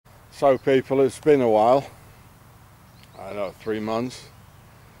So people, it's been a while. I don't know, 3 months.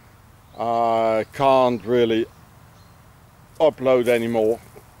 I can't really upload anymore.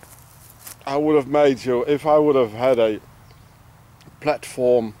 I would have made you, if I would have had a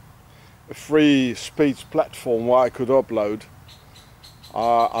platform, a free speech platform where I could upload,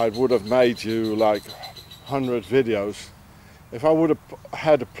 I would have made you like 100 videos. If I would have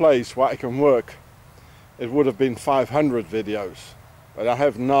had a place where I can work, it would have been 500 videos. But I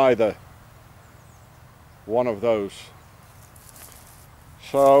have neither one of those.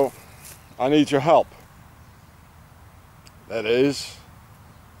 So I need your help. That is,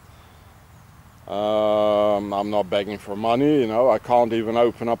 I'm not begging for money, you know. I can't even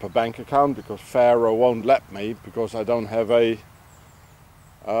open up a bank account because Pharaoh won't let me, because I don't have a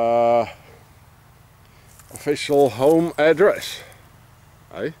official home address.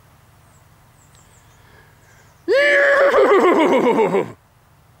 Hey?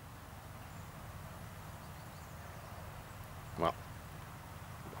 Well,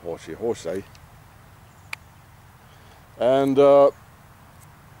 horsey horse, eh? And so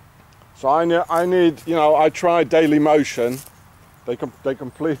I need, you know, I tried Daily Motion. They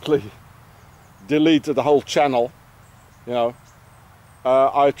completely deleted the whole channel, you know.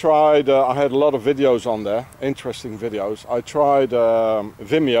 I tried, I had a lot of videos on there, interesting videos. I tried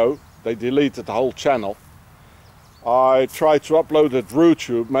Vimeo, they deleted the whole channel. I tried to upload it,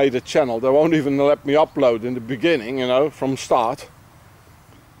 YouTube made a channel, they won't even let me upload in the beginning, you know, from start.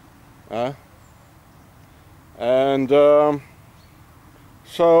 So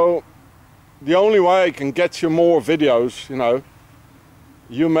the only way I can get you more videos, you know,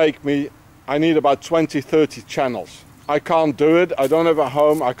 you make me, I need about 20-30 channels. I can't do it, I don't have a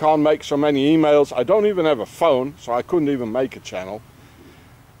home, I can't make so many emails, I don't even have a phone, so I couldn't even make a channel.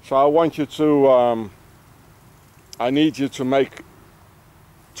 So I want you to, I need you to make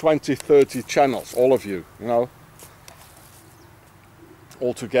 20-30 channels, all of you, you know,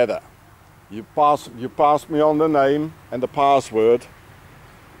 all together. You pass me on the name and the password,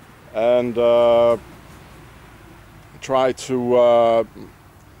 and try to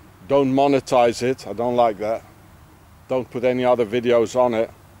don't monetize it. I don't like that. Don't put any other videos on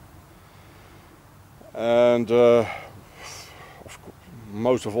it. And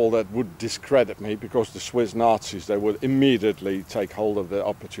most of all, that would discredit me, because the Swiss Nazis, they would immediately take hold of the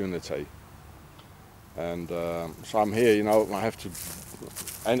opportunity. And so I'm here, you know, I have to,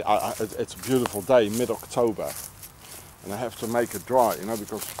 and it's a beautiful day, mid-October, and I have to make it dry, you know,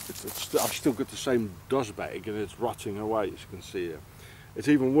 because I still got the same dust bag and it's rotting away, as you can see here. It's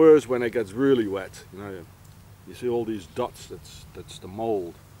even worse when it gets really wet, you know. You see all these dots, that's the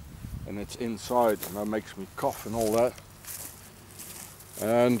mold, and it's inside, and that makes me cough and all that.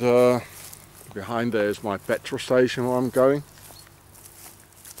 And behind there is my petrol station where I'm going.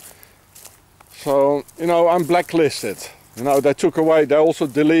 So, you know, I'm blacklisted. You know, they took away, they also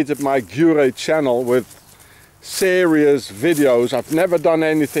deleted my G.I.U.R.E.H channel with serious videos. I've never done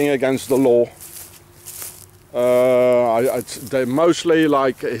anything against the law. They're mostly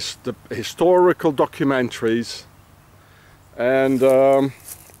like the historical documentaries, and they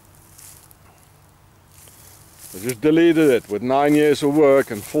just deleted it with 9 years of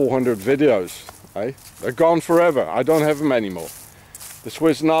work and 400 videos. Eh? They're gone forever. I don't have them anymore. The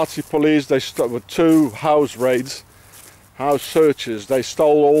Swiss Nazi police, they with 2 house raids, house searches. They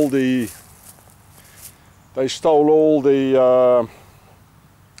stole all the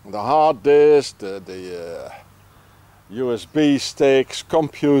hard disk, the USB sticks,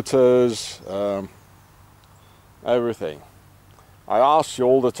 computers, everything. I ask you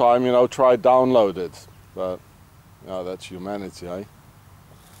all the time, you know, try download it, but you know, that's humanity, eh?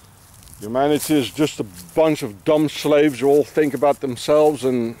 Humanity is just a bunch of dumb slaves who all think about themselves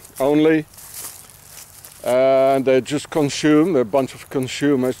and only, and they just consume. They're a bunch of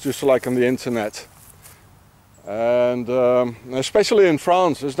consumers, just like on the internet. And especially in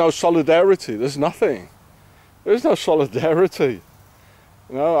France, there's no solidarity. There's nothing. There's no solidarity.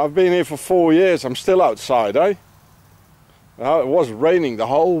 You know, I've been here for 4 years. I'm still outside, eh? Now, it was raining the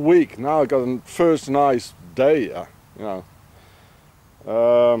whole week. Now I got a first nice day. You know,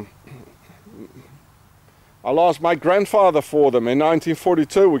 I lost my grandfather for them in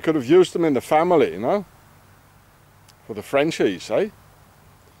 1942. We could have used them in the family, you know, for the Frenchies, eh? It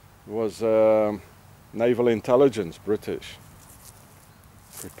was naval intelligence, British,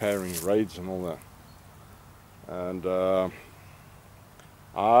 preparing raids and all that. And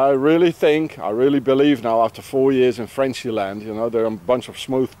I really believe now, after 4 years in Frenchy land, you know, they're a bunch of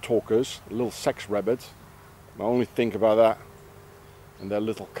smooth talkers, little sex rabbits. I only think about that, and their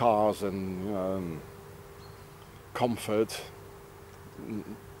little cars and, you know, and comfort.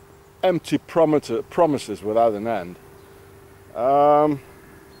 empty promises without an end.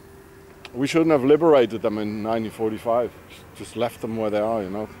 We shouldn't have liberated them in 1945. Just left them where they are, you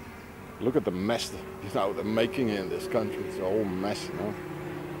know. Look at the mess, you know, they're making in this country. It's a whole mess, you know.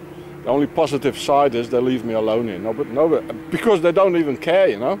 The only positive side is they leave me alone here. But because they don't even care,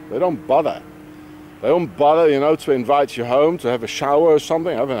 you know. They don't bother. They don't bother, you know, to invite you home to have a shower or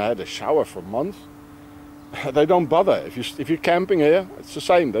something. I haven't had a shower for months. They don't bother. If you're camping here, it's the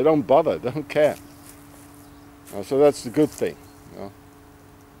same. They don't bother. They don't care. So that's the good thing, you know.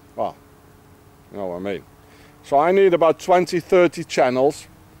 Well, you know what I mean. So I need about 20-30 channels.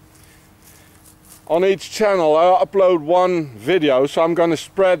 On each channel I upload one video, so I'm going to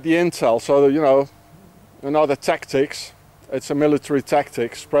spread the intel, so that, you know the tactics. It's a military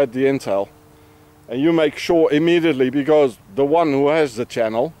tactic, spread the intel. And you make sure immediately, because the one who has the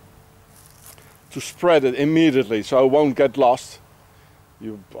channel, to spread it immediately so it won't get lost.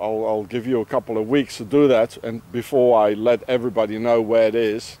 I'll give you a couple of weeks to do that, and before I let everybody know where it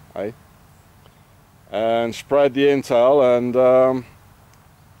is, eh? And spread the intel, and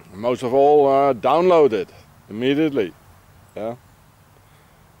most of all, download it immediately. Yeah.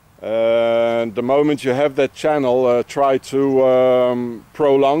 And the moment you have that channel, try to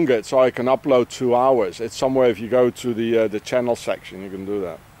prolong it so I can upload 2 hours. It's somewhere, if you go to the channel section, you can do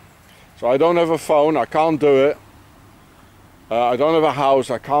that. So I don't have a phone, I can't do it. I don't have a house,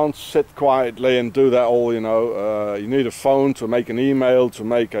 I can't sit quietly and do that all, you know. You need a phone to make an email, to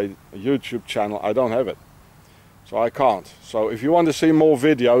make a YouTube channel. I don't have it. So I can't. So if you want to see more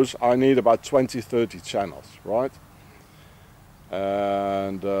videos, I need about 20-30 channels, right?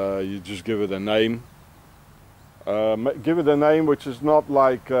 And you just give it a name. Give it a name which is not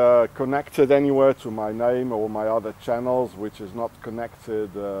like connected anywhere to my name or my other channels, which is not connected,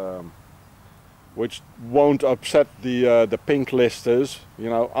 which won't upset the pink listers. You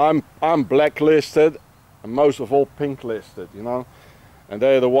know, I'm blacklisted, and most of all pink listed, you know. And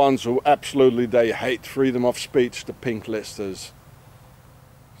they're the ones who absolutely, they hate freedom of speech, the pink listers.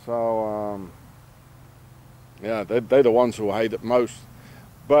 So, yeah, they're the ones who hate it most.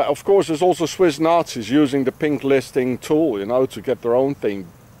 But of course there's also Swiss Nazis using the pink listing tool, you know, to get their own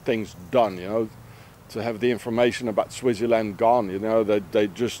things done, you know. To have the information about Swaziland gone, you know, they're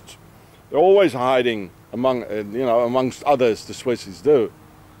always hiding among, you know, amongst others, the Swissies do.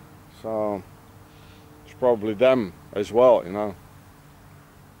 So, it's probably them as well, you know.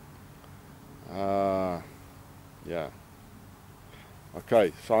 Yeah.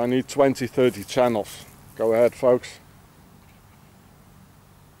 Okay, so I need 20-30 channels. Go ahead, folks.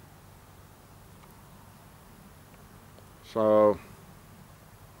 So,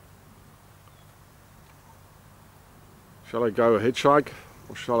 shall I go hitchhike,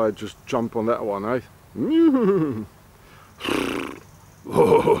 or shall I just jump on that one, eh?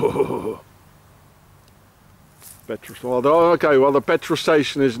 Petrol. Well, okay, well the petrol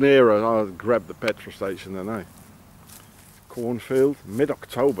station is nearer. I'll grab the petrol station then, eh? Cornfield,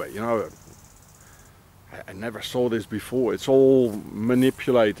 mid-October, you know. I never saw this before. It's all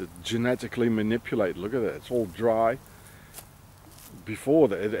manipulated, genetically manipulated. Look at it, it's all dry. Before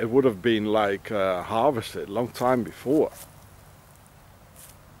that, it would have been like harvested a long time before.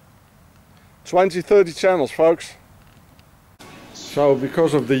 20-30 channels, folks. So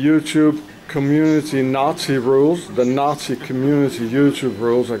because of the YouTube community Nazi rules, the Nazi community YouTube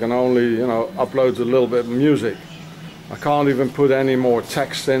rules, I can only, you know, upload a little bit of music. I can't even put any more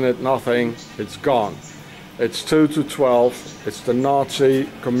text in it, nothing. It's gone. It's 2 to 12. It's the Nazi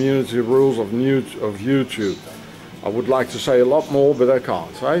community rules of YouTube. I would like to say a lot more, but I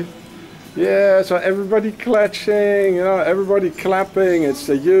can't, right? Yeah, so everybody clutching, you know, everybody clapping. It's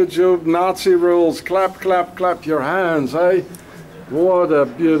the YouTube Nazi rules. Clap, clap, clap your hands, eh? What a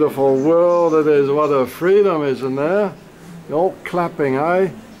beautiful world it is. What a freedom, isn't there? You're all clapping, eh?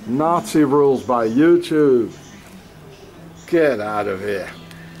 Nazi rules by YouTube. Get out of here.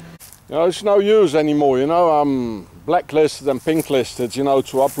 You know, it's no use anymore, you know. I'm blacklisted and pinklisted, you know,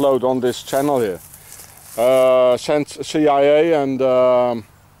 to upload on this channel here. CIA and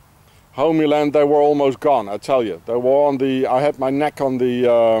Homeland, they were almost gone, I tell you. They were on the, I had my neck on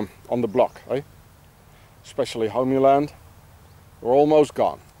the block, eh? Especially Homeland, were almost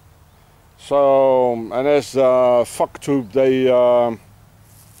gone. So, and as Fucktube,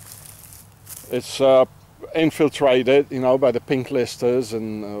 it's infiltrated, you know, by the pink listers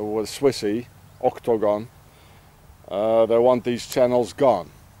and with Swissy, Octogon. They want these channels gone,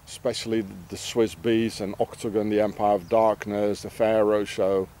 especially the Swiss Bees and Octogon, the Empire of Darkness, the Pharaoh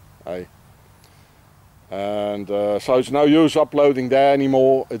Show. Hey. And so it's no use uploading there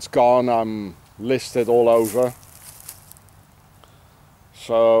anymore. It's gone. I'm listed all over.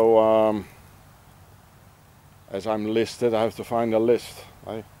 So as I'm listed, I have to find a list,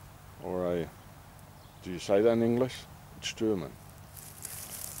 eh? Or a, do you say that in English? It's German.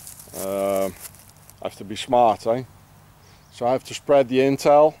 I have to be smart, eh? So I have to spread the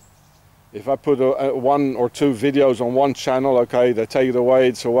intel. If I put one or two videos on one channel, okay, they take it away,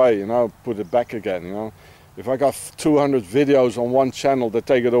 it's away, you know, put it back again, you know. If I got 200 videos on one channel, they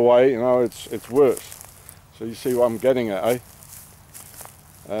take it away, you know, it's worse. So you see what I'm getting at, eh?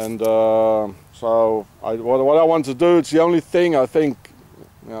 And so what I want to do, it's the only thing I think,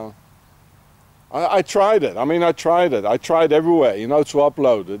 you know, I tried it. I mean, I tried it. I tried everywhere, you know, to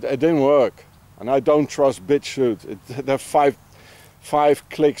upload it. It didn't work. And I don't trust BitChute. They're five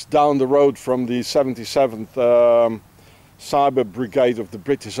clicks down the road from the 77th Cyber Brigade of the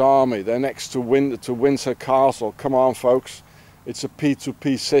British Army. They're next to Windsor Castle. Come on, folks. It's a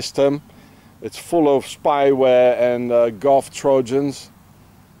P2P system. It's full of spyware and Gov Trojans.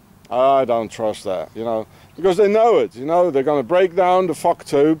 I don't trust that, you know, because they know it, you know. They're going to break down the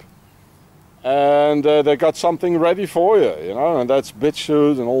Fucktube, and they got something ready for you, you know, and that's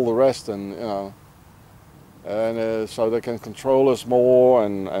BitChute and all the rest, and you know, and so they can control us more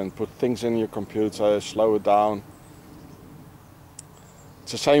and put things in your computer, slow it down.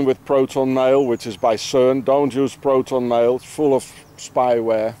 It's the same with Proton Mail, which is by CERN. Don't use Proton Mail. It's full of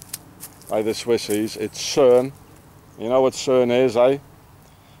spyware by the Swissies. It's CERN. You know what CERN is, eh?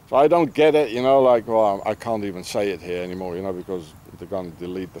 So I don't get it, you know, like, well, I can't even say it here anymore, you know, because they're going to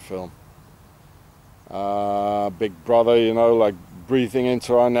delete the film. Big Brother, you know, like breathing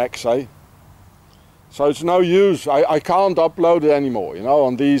into our necks, eh? So it's no use. I can't upload it anymore, you know.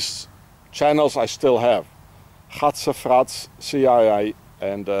 On these channels I still have Gatse Frats, CIA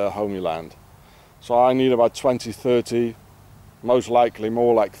and Homeland. So I need about 20, 30, most likely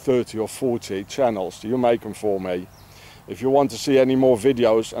more like 30 or 40 channels. You make them for me. If you want to see any more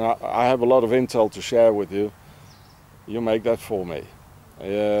videos, and I have a lot of intel to share with you, you make that for me.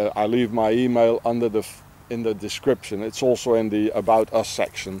 I leave my email under in the description. It's also in the About Us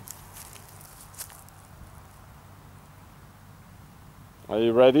section. Are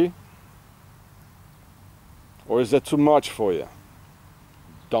you ready? Or is that too much for you?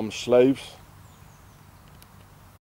 Dumb slaves.